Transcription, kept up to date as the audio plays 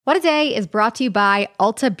What a Day is brought to you by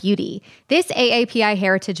Ulta Beauty. This AAPI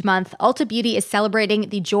Heritage Month, Ulta Beauty is celebrating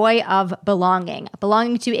the joy of belonging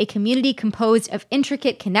to a community composed of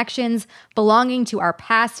intricate connections, belonging to our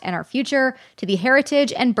past and our future, to the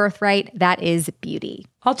heritage and birthright that is beauty.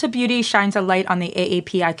 Ulta Beauty shines a light on the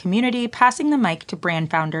AAPI community, passing the mic to brand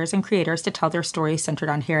founders and creators to tell their stories centered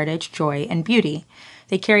on heritage, joy, and beauty.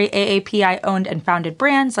 They carry AAPI-owned and founded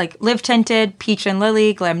brands like Live Tinted, Peach and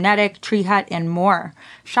Lily, Glamnetic, Tree Hut, and more.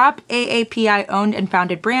 Shop AAPI-owned and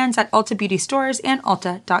founded brands at Ulta Beauty stores and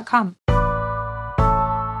Ulta.com.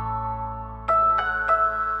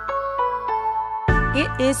 It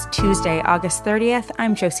is Tuesday, August 30th.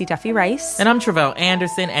 I'm Josie Duffy-Rice. And I'm Travell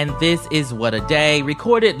Anderson, and this is What a Day,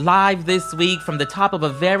 recorded live this week from the top of a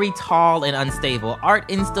very tall and unstable art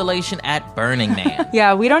installation at Burning Man.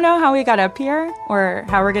 Yeah, we don't know how we got up here or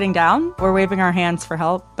how we're getting down. We're waving our hands for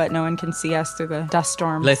help, but no one can see us through the dust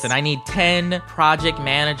storms. Listen, I need 10 project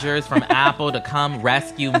managers from Apple to come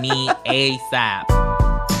rescue me ASAP.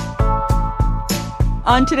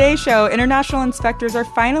 On today's show, international inspectors are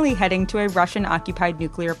finally heading to a Russian-occupied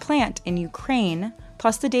nuclear plant in Ukraine.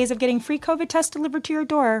 Plus, the days of getting free COVID tests delivered to your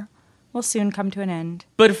door will soon come to an end.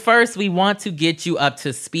 But first, we want to get you up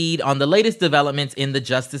to speed on the latest developments in the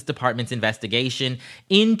Justice Department's investigation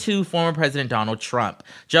into former President Donald Trump.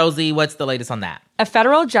 Josie, what's the latest on that? A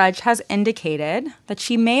federal judge has indicated that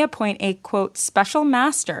she may appoint a, quote, special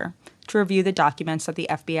master to review the documents that the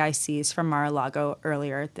FBI seized from Mar-a-Lago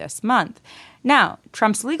earlier this month. Now,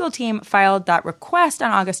 Trump's legal team filed that request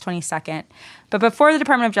on August 22nd, but before the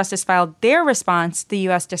Department of Justice filed their response, the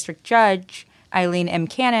U.S. District Judge, Eileen M.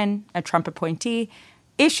 Cannon, a Trump appointee,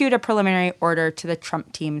 issued a preliminary order to the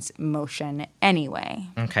Trump team's motion anyway.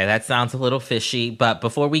 Okay, that sounds a little fishy, but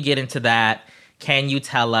before we get into that, can you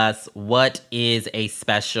tell us what is a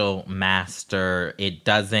special master? It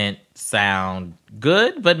doesn't sound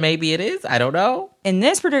good, but maybe it is. I don't know. In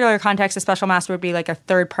this particular context, a special master would be like a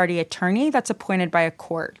third-party attorney that's appointed by a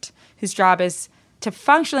court, whose job is to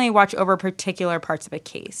functionally watch over particular parts of a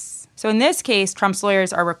case. So in this case, Trump's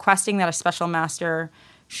lawyers are requesting that a special master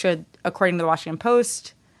should, according to the Washington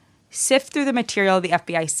Post, sift through the material the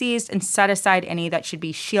FBI seized and set aside any that should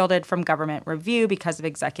be shielded from government review because of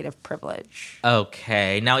executive privilege.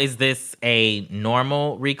 Okay. Now, is this a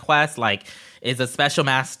normal request? Like, is a special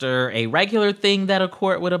master a regular thing that a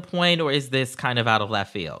court would appoint, or is this kind of out of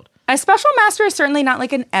left field? A special master is certainly not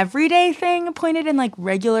like an everyday thing appointed in like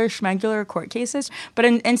regular schmegular court cases, but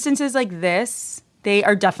in instances like this, they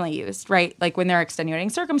are definitely used, right? Like when there are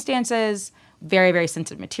extenuating circumstances, very, very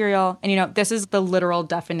sensitive material. And, you know, this is the literal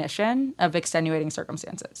definition of extenuating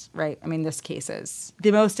circumstances, right? I mean, this case is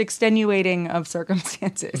the most extenuating of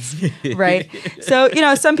circumstances, right? So, you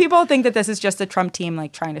know, some people think that this is just the Trump team,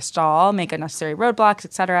 like, trying to stall, make unnecessary roadblocks,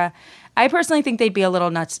 et cetera. I personally think they'd be a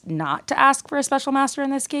little nuts not to ask for a special master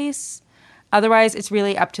in this case. Otherwise, it's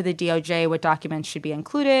really up to the DOJ what documents should be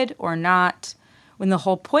included or not, when the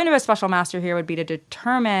whole point of a special master here would be to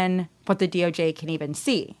determine what the DOJ can even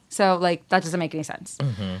see. So, like, that doesn't make any sense.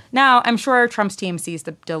 Mm-hmm. Now, I'm sure Trump's team sees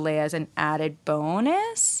the delay as an added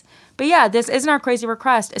bonus. But yeah, this isn't our crazy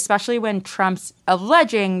request, especially when Trump's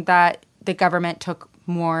alleging that the government took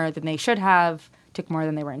more than they should have, took more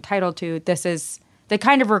than they were entitled to. This is the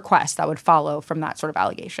kind of request that would follow from that sort of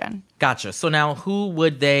allegation. Gotcha. So now who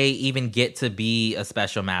would they even get to be a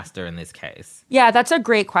special master in this case? Yeah, that's a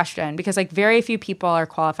great question because like very few people are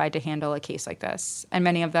qualified to handle a case like this. And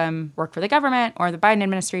many of them work for the government or the Biden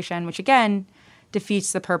administration, which again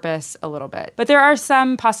defeats the purpose a little bit. But there are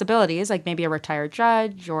some possibilities, like maybe a retired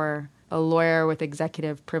judge or a lawyer with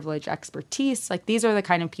executive privilege expertise. Like these are the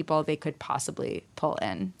kind of people they could possibly pull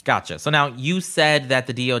in. Gotcha. So now you said that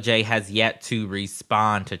the DOJ has yet to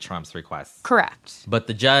respond to Trump's request. Correct. But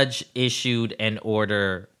the judge issued an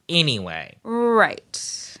order anyway.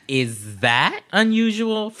 Right. Is that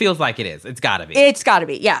unusual? Feels like it is. It's gotta be. It's gotta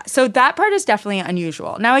be, yeah. So that part is definitely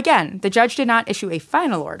unusual. Now, again, the judge did not issue a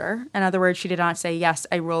final order. In other words, she did not say, yes,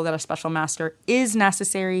 I rule that a special master is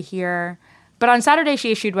necessary here. But on Saturday,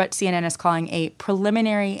 she issued what CNN is calling a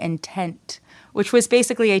preliminary intent, which was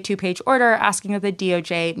basically a 2-page order asking that the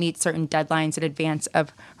DOJ meet certain deadlines in advance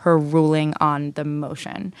of her ruling on the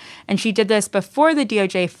motion. And she did this before the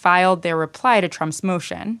DOJ filed their reply to Trump's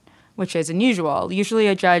motion, which is unusual. Usually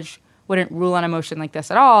a judge wouldn't rule on a motion like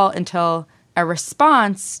this at all until a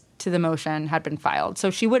response to the motion had been filed.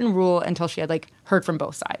 So she wouldn't rule until she had heard from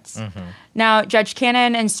both sides. Mm-hmm. Now, Judge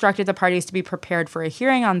Cannon instructed the parties to be prepared for a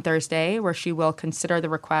hearing on Thursday where she will consider the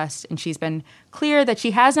request. And she's been clear that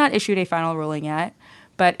she has not issued a final ruling yet,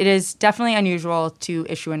 But it is definitely unusual to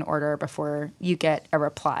issue an order before you get a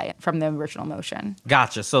reply from the original motion.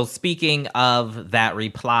 Gotcha. So speaking of that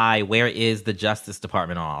reply, where is the Justice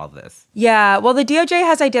Department on all of this? Yeah, well, the DOJ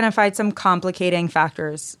has identified some complicating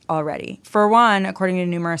factors already. For one, according to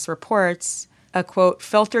numerous reports, a, quote,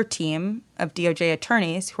 filter team of DOJ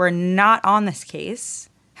attorneys who are not on this case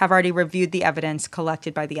have already reviewed the evidence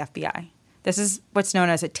collected by the FBI. This is what's known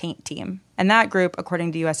as a taint team. And that group,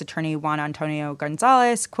 according to U.S. Attorney Juan Antonio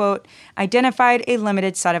Gonzalez, quote, identified a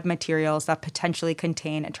limited set of materials that potentially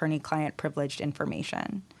contain attorney-client privileged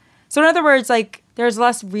information. So in other words, like, there's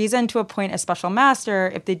less reason to appoint a special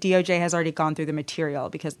master if the DOJ has already gone through the material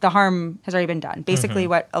because the harm has already been done. Basically,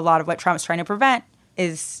 a lot of what Trump's trying to prevent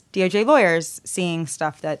is DOJ lawyers seeing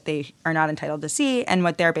stuff that they are not entitled to see. And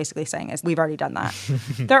what they're basically saying is, we've already done that.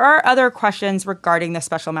 There are other questions regarding the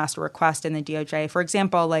special master request in the DOJ. For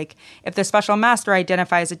example, like if the special master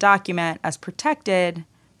identifies a document as protected,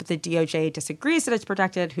 but the DOJ disagrees that it's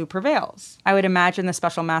protected, who prevails? I would imagine the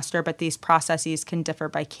special master, but these processes can differ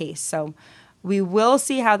by case. So we will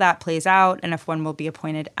see how that plays out and if one will be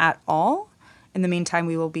appointed at all. In the meantime,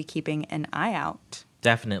 we will be keeping an eye out.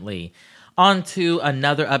 Definitely. On to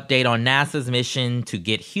another update on NASA's mission to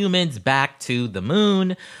get humans back to the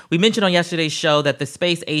moon. We mentioned on yesterday's show that the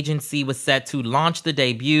space agency was set to launch the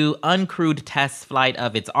debut uncrewed test flight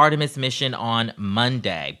of its Artemis mission on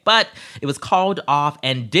Monday. But it was called off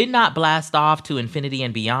and did not blast off to infinity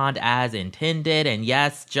and beyond as intended. And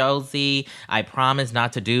yes, Josie, I promise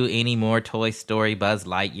not to do any more Toy Story Buzz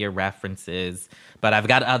Lightyear references. But I've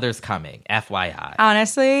got others coming, FYI.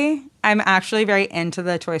 Honestly, I'm actually very into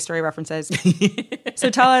the Toy Story references.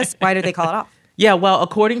 So tell us, why did they call it off? Yeah, well,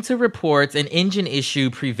 according to reports, an engine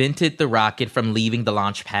issue prevented the rocket from leaving the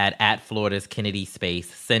launch pad at Florida's Kennedy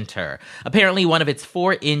Space Center. Apparently, one of its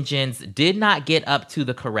 4 engines did not get up to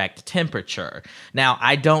the correct temperature. Now,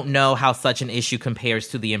 I don't know how such an issue compares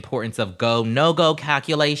to the importance of go, no-go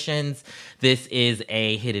calculations. This is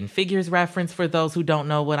a Hidden Figures reference for those who don't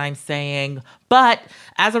know what I'm saying. But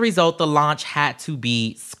as a result, the launch had to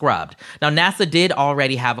be scrubbed. Now, NASA did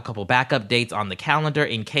already have a couple backup dates on the calendar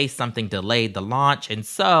in case something delayed the launch. And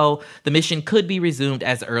so the mission could be resumed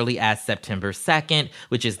as early as September 2nd,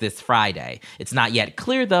 which is this Friday. It's not yet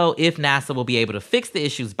clear, though, if NASA will be able to fix the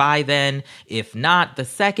issues by then. If not, the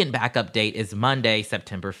second backup date is Monday,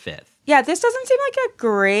 September 5th. Yeah, this doesn't seem like a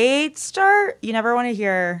great start. You never want to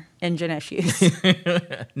hear engine issues.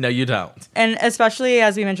 No, you don't. And especially,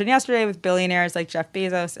 as we mentioned yesterday, with billionaires like Jeff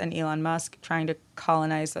Bezos and Elon Musk trying to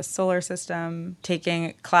colonize the solar system,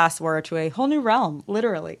 taking class war to a whole new realm,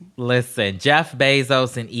 literally. Listen, Jeff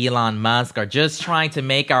Bezos and Elon Musk are just trying to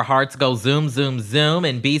make our hearts go zoom, zoom, zoom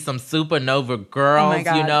and be some supernova girls, Oh my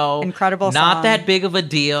God. You know. Incredible Not song. that big of a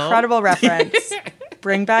deal. Incredible reference.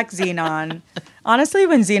 Bring back Xenon. Honestly,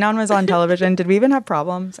 when Xenon was on television, did we even have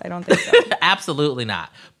problems? I don't think so. Absolutely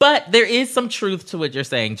not. But there is some truth to what you're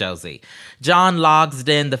saying, Josie. John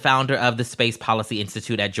Logsdon, the founder of the Space Policy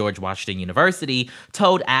Institute at George Washington University,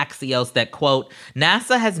 told Axios that, quote,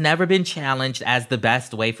 NASA has never been challenged as the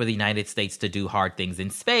best way for the United States to do hard things in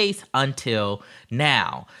space until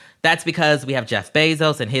now. That's because we have Jeff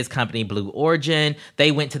Bezos and his company Blue Origin.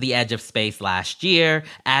 They went to the edge of space last year,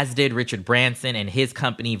 as did Richard Branson and his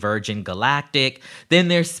company Virgin Galactic. Then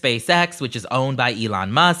there's SpaceX, which is owned by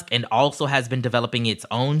Elon Musk and also has been developing its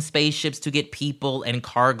own spaceships to get people and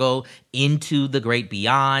cargo into the great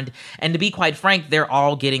beyond. And to be quite frank, they're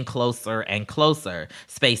all getting closer and closer.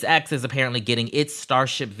 SpaceX is apparently getting its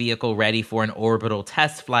Starship vehicle ready for an orbital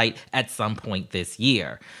test flight at some point this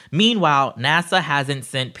year. Meanwhile, NASA hasn't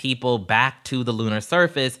sent people back to the lunar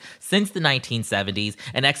surface since the 1970s,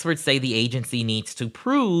 and experts say the agency needs to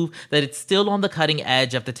prove that it's still on the cutting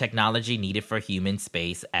edge of the technology needed for human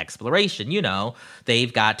space exploration. You know,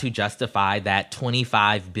 they've got to justify that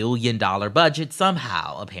 $25 billion budget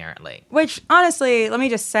somehow, apparently. Which, honestly, let me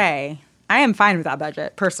just say, I am fine with that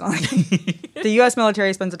budget, personally. The U.S.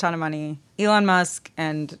 military spends a ton of money. Elon Musk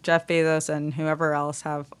and Jeff Bezos and whoever else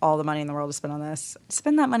have all the money in the world to spend on this.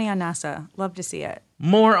 Spend that money on NASA. Love to see it.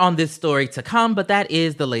 More on this story to come, but that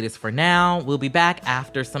is the latest for now. We'll be back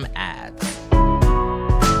after some ads.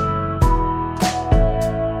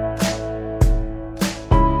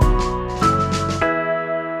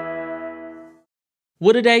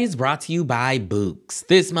 What A Day is brought to you by Bouqs.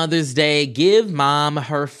 This Mother's Day, give mom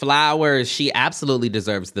her flowers. She absolutely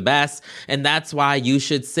deserves the best, and that's why you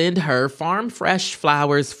should send her farm fresh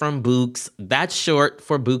flowers from Bouqs. That's short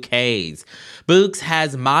for bouquets. Bouqs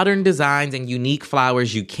has modern designs and unique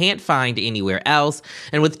flowers you can't find anywhere else,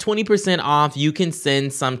 and with 20% off, you can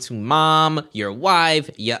send some to mom, your wife,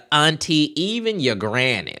 your auntie, even your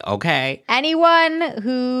granny, okay? Anyone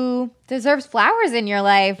who deserves flowers in your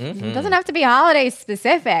life. It doesn't have to be holiday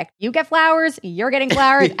specific. You get flowers, you're getting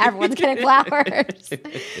flowers, everyone's getting flowers.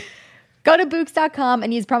 Go to Bouqs.com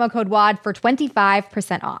and use promo code WAD for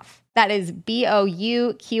 25% off. That is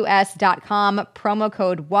BOUQS.com, promo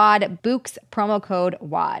code WAD, Bouqs, promo code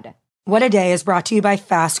WAD. What A Day is brought to you by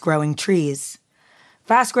Fast Growing Trees.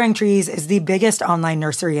 Fast Growing Trees is the biggest online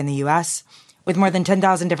nursery in the U.S., with more than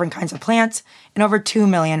 10,000 different kinds of plants and over 2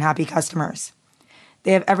 million happy customers.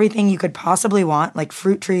 They have everything you could possibly want, like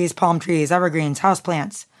fruit trees, palm trees, evergreens,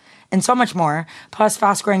 houseplants, and so much more. Plus,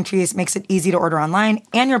 Fast Growing Trees makes it easy to order online,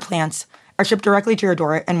 and your plants are shipped directly to your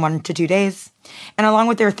door in 1 to 2 days. And along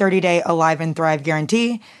with their 30-day Alive and Thrive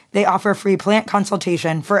guarantee, they offer free plant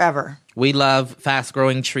consultation forever. We love Fast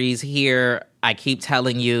Growing Trees here. I keep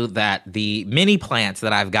telling you that the mini plants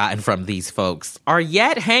that I've gotten from these folks are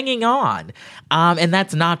yet hanging on. And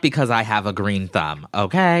that's not because I have a green thumb,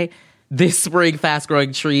 okay? This spring, Fast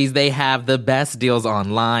Growing Trees, they have the best deals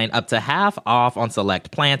online, up to half off on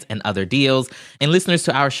select plants and other deals. And listeners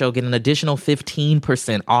to our show get an additional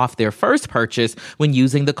 15% off their first purchase when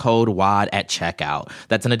using the code WAD at checkout.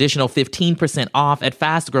 That's an additional 15% off at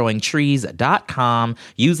fastgrowingtrees.com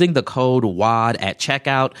using the code WAD at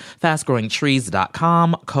checkout.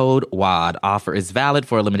 Fastgrowingtrees.com, code WAD. Offer is valid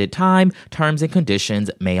for a limited time. Terms and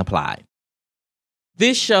conditions may apply.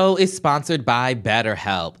 This show is sponsored by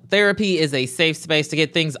BetterHelp. Therapy is a safe space to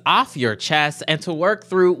get things off your chest and to work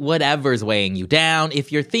through whatever's weighing you down.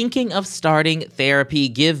 If you're thinking of starting therapy,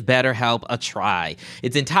 give BetterHelp a try.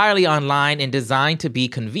 It's entirely online and designed to be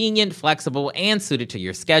convenient, flexible, and suited to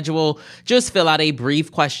your schedule. Just fill out a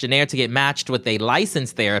brief questionnaire to get matched with a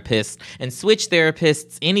licensed therapist and switch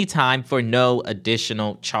therapists anytime for no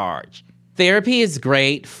additional charge. Therapy is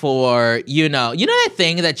great for, you know that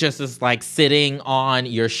thing that just is like sitting on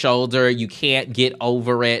your shoulder, you can't get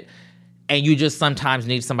over it, and you just sometimes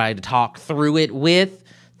need somebody to talk through it with?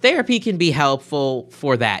 Therapy can be helpful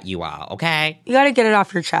for that, you all, okay? You got to get it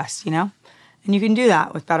off your chest, And you can do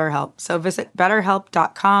that with BetterHelp. So visit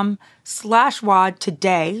BetterHelp.com/WAD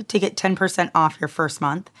today to get 10% off your first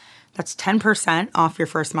month. That's 10% off your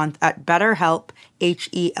first month at BetterHelp,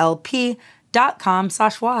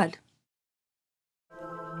 HELP.com/WAD.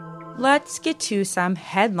 Let's get to some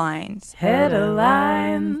headlines.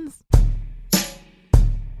 Headlines.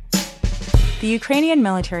 The Ukrainian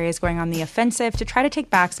military is going on the offensive to try to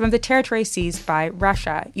take back some of the territory seized by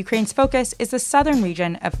Russia. Ukraine's focus is the southern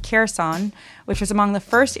region of Kherson, which was among the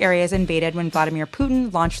first areas invaded when Vladimir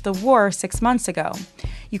Putin launched the war 6 months ago.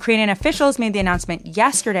 Ukrainian officials made the announcement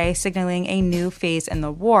yesterday, signaling a new phase in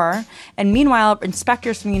the war. And meanwhile,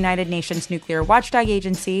 inspectors from the United Nations Nuclear Watchdog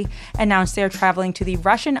Agency announced they are traveling to the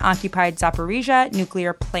Russian-occupied Zaporizhzhia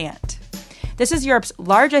nuclear plant. This is Europe's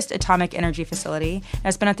largest atomic energy facility and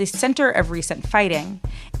has been at the center of recent fighting.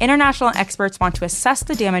 International experts want to assess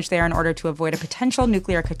the damage there in order to avoid a potential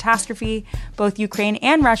nuclear catastrophe. Both Ukraine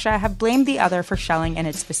and Russia have blamed the other for shelling in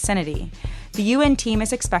its vicinity. The UN team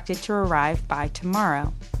is expected to arrive by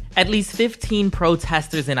tomorrow. At least 15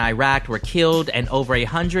 protesters in Iraq were killed and over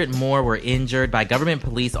 100 more were injured by government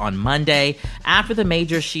police on Monday after the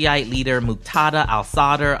major Shiite leader Muqtada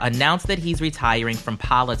al-Sadr announced that he's retiring from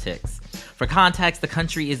politics. For context, the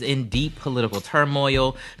country is in deep political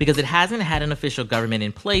turmoil because it hasn't had an official government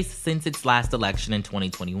in place since its last election in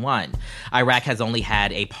 2021. Iraq has only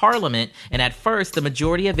had a parliament, and at first, the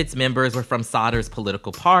majority of its members were from Sadr's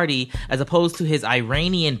political party, as opposed to his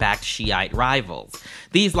Iranian-backed Shiite rivals.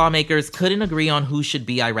 These lawmakers couldn't agree on who should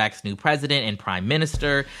be Iraq's new president and prime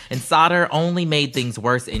minister, and Sadr only made things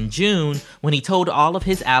worse in June when he told all of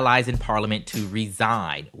his allies in parliament to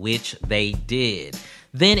resign, which they did.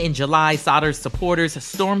 Then in July, Sadr's supporters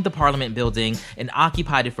stormed the parliament building and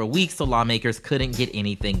occupied it for weeks so lawmakers couldn't get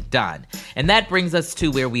anything done. And that brings us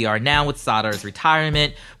to where we are now with Sadr's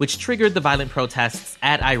retirement, which triggered the violent protests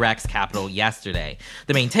at Iraq's capital yesterday.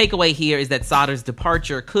 The main takeaway here is that Sadr's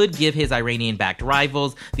departure could give his Iranian-backed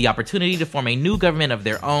rivals the opportunity to form a new government of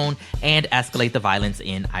their own and escalate the violence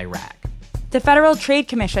in Iraq. The Federal Trade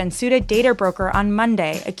Commission sued a data broker on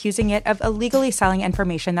Monday, accusing it of illegally selling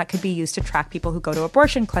information that could be used to track people who go to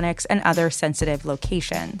abortion clinics and other sensitive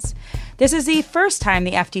locations. This is the first time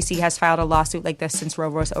the FTC has filed a lawsuit like this since Roe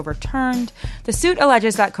was overturned. The suit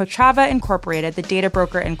alleges that Kochava Incorporated, the data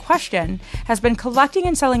broker in question, has been collecting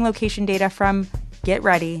and selling location data from, get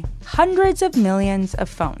ready, hundreds of millions of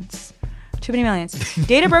phones. Too many millions.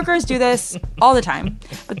 Data brokers do this all the time.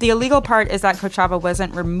 But the illegal part is that Kochava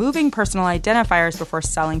wasn't removing personal identifiers before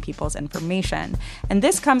selling people's information. And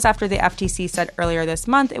this comes after the FTC said earlier this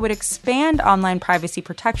month it would expand online privacy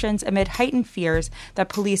protections amid heightened fears that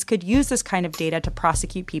police could use this kind of data to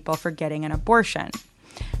prosecute people for getting an abortion.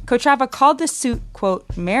 Kochava called the suit, quote,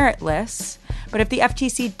 meritless. But if the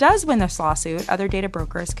FTC does win this lawsuit, other data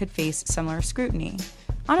brokers could face similar scrutiny.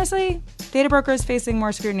 Honestly, data brokers facing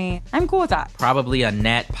more scrutiny, I'm cool with that. Probably a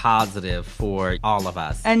net positive for all of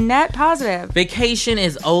us. A net positive. Vacation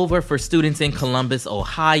is over for students in Columbus,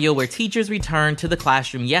 Ohio, where teachers returned to the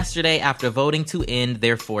classroom yesterday after voting to end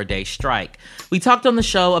their 4-day strike. We talked on the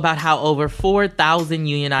show about how over 4,000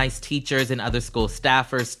 unionized teachers and other school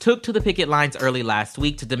staffers took to the picket lines early last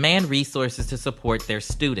week to demand resources to support their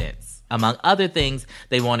students. Among other things,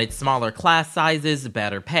 they wanted smaller class sizes,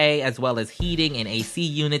 better pay, as well as heating and AC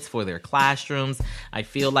units for their classrooms. I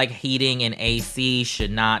feel like heating and AC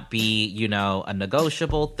should not be, a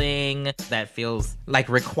negotiable thing that feels like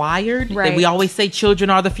required. Right. We always say children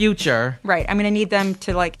are the future. Right. I'm going to need them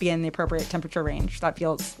to be in the appropriate temperature range. That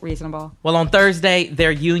feels reasonable. Well, on Thursday,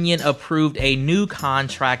 their union approved a new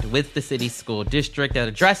contract with the city school district that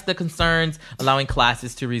addressed the concerns, allowing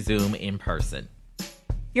classes to resume in person.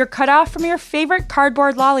 You're cut off from your favorite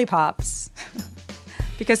cardboard lollipops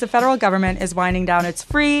because the federal government is winding down its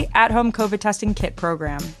free at-home COVID testing kit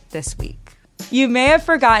program this week. You may have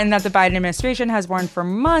forgotten that the Biden administration has warned for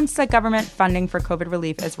months that government funding for COVID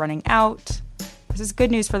relief is running out. This is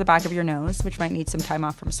good news for the back of your nose, which might need some time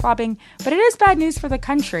off from swabbing, but it is bad news for the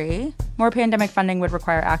country. More pandemic funding would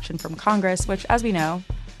require action from Congress, which, as we know,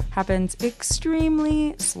 happens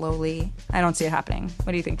extremely slowly. I don't see it happening.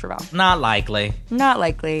 What do you think, Tre'vell? Not likely. Not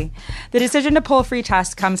likely. The decision to pull free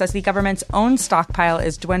tests comes as the government's own stockpile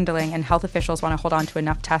is dwindling and health officials want to hold on to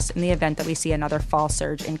enough tests in the event that we see another fall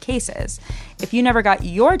surge in cases. If you never got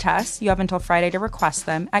your tests, you have until Friday to request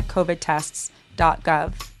them at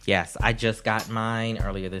covidtests.gov. Yes, I just got mine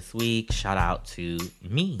earlier this week. Shout out to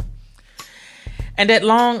me. And at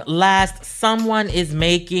long last, someone is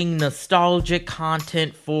making nostalgic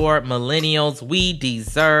content for millennials. We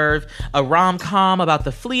deserve a rom-com about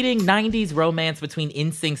the fleeting 90s romance between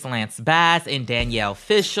NSYNC's Lance Bass and Danielle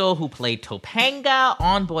Fishel, who played Topanga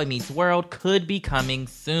on Boy Meets World, could be coming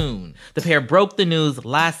soon. The pair broke the news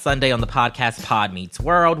last Sunday on the podcast Pod Meets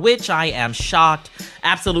World, which I am shocked,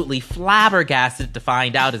 absolutely flabbergasted to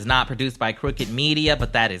find out is not produced by Crooked Media,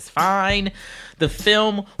 but that is fine. The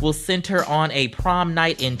film will center on a prom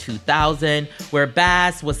night in 2000 where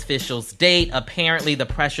Bass was Fishel's date. Apparently, the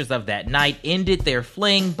pressures of that night ended their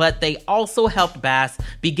fling, but they also helped Bass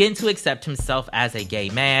begin to accept himself as a gay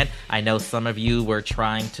man. I know some of you were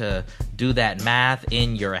trying to do that math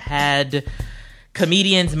in your head.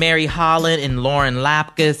 Comedians Mary Holland and Lauren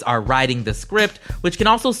Lapkus are writing the script, which can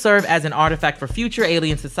also serve as an artifact for future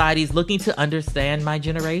alien societies looking to understand my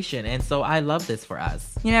generation. And so I love this for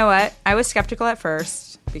us. You know what? I was skeptical at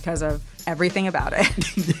first because of everything about it.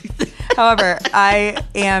 However, I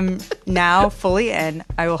am now fully in.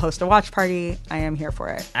 I will host a watch party. I am here for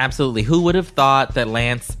it. Absolutely. Who would have thought that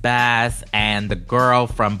Lance Bass and the girl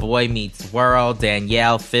from Boy Meets World,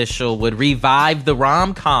 Danielle Fishel, would revive the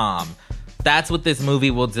rom-com? That's what this movie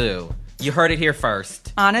will do. You heard it here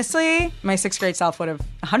first. Honestly, my sixth grade self would have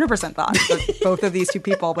 100% thought that both of these two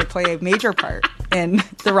people would play a major part in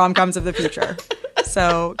the rom-coms of the future.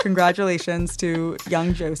 So congratulations to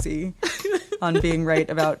young Josie on being right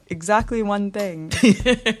about exactly one thing.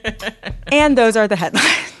 And those are the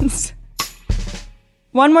headlines.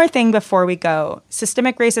 One more thing before we go.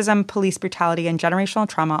 Systemic racism, police brutality, and generational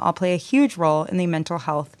trauma all play a huge role in the mental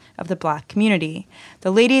health of the Black community.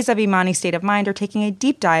 The ladies of Imani State of Mind are taking a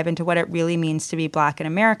deep dive into what it really means to be Black in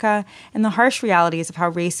America and the harsh realities of how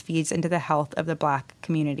race feeds into the health of the Black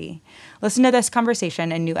community. Listen to this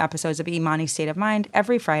conversation and new episodes of Imani State of Mind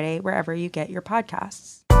every Friday wherever you get your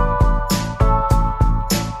podcasts.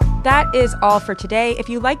 That is all for today. If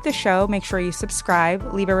you like the show, make sure you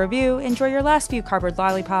subscribe, leave a review, enjoy your last few cardboard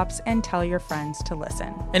lollipops, and tell your friends to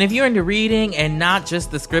listen. And if you're into reading and not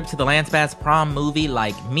just the script to the Lance Bass prom movie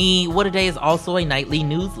like me, What a Day is also a nightly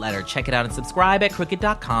newsletter. Check it out and subscribe at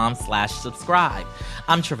crooked.com/subscribe.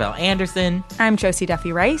 I'm Tre'vell Anderson. I'm Josie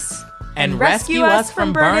Duffy Rice. And rescue us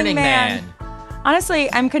from Burning Man.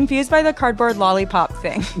 Honestly, I'm confused by the cardboard lollipop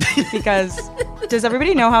thing because does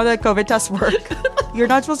everybody know how the COVID tests work? You're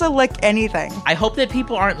not supposed to lick anything. I hope that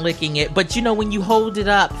people aren't licking it, but you know, when you hold it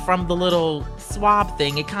up from the little swab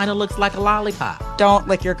thing, it kind of looks like a lollipop. Don't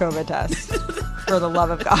lick your COVID test, for the love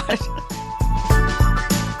of God.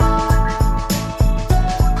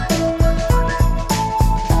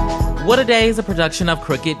 What a Day is a production of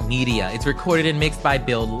Crooked Media. It's recorded and mixed by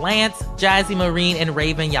Bill Lance. Jazzy Marine and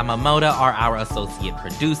Raven Yamamoto are our associate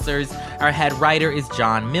producers. Our head writer is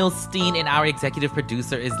John Milstein, and our executive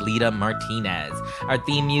producer is Lita Martinez. Our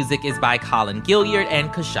theme music is by Colin Gilliard and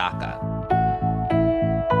Kashaka.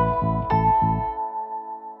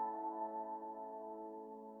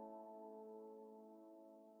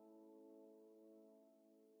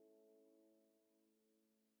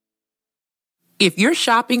 If you're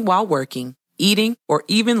shopping while working, eating, or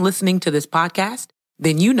even listening to this podcast,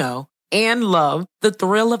 then you know and love the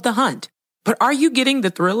thrill of the hunt. But are you getting the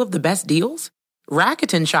thrill of the best deals?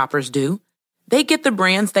 Rakuten shoppers do. They get the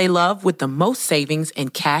brands they love with the most savings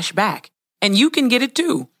and cash back. And you can get it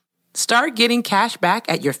too. Start getting cash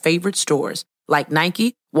back at your favorite stores like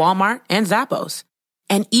Nike, Walmart, and Zappos.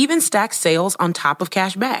 And even stack sales on top of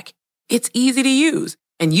cash back. It's easy to use,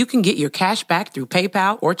 and you can get your cash back through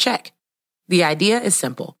PayPal or check. The idea is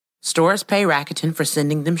simple. Stores pay Rakuten for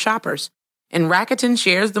sending them shoppers, and Rakuten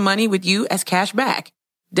shares the money with you as cash back.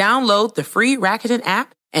 Download the free Rakuten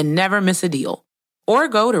app and never miss a deal. Or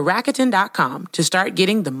go to Rakuten.com to start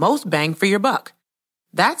getting the most bang for your buck.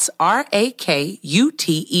 That's Rakuten.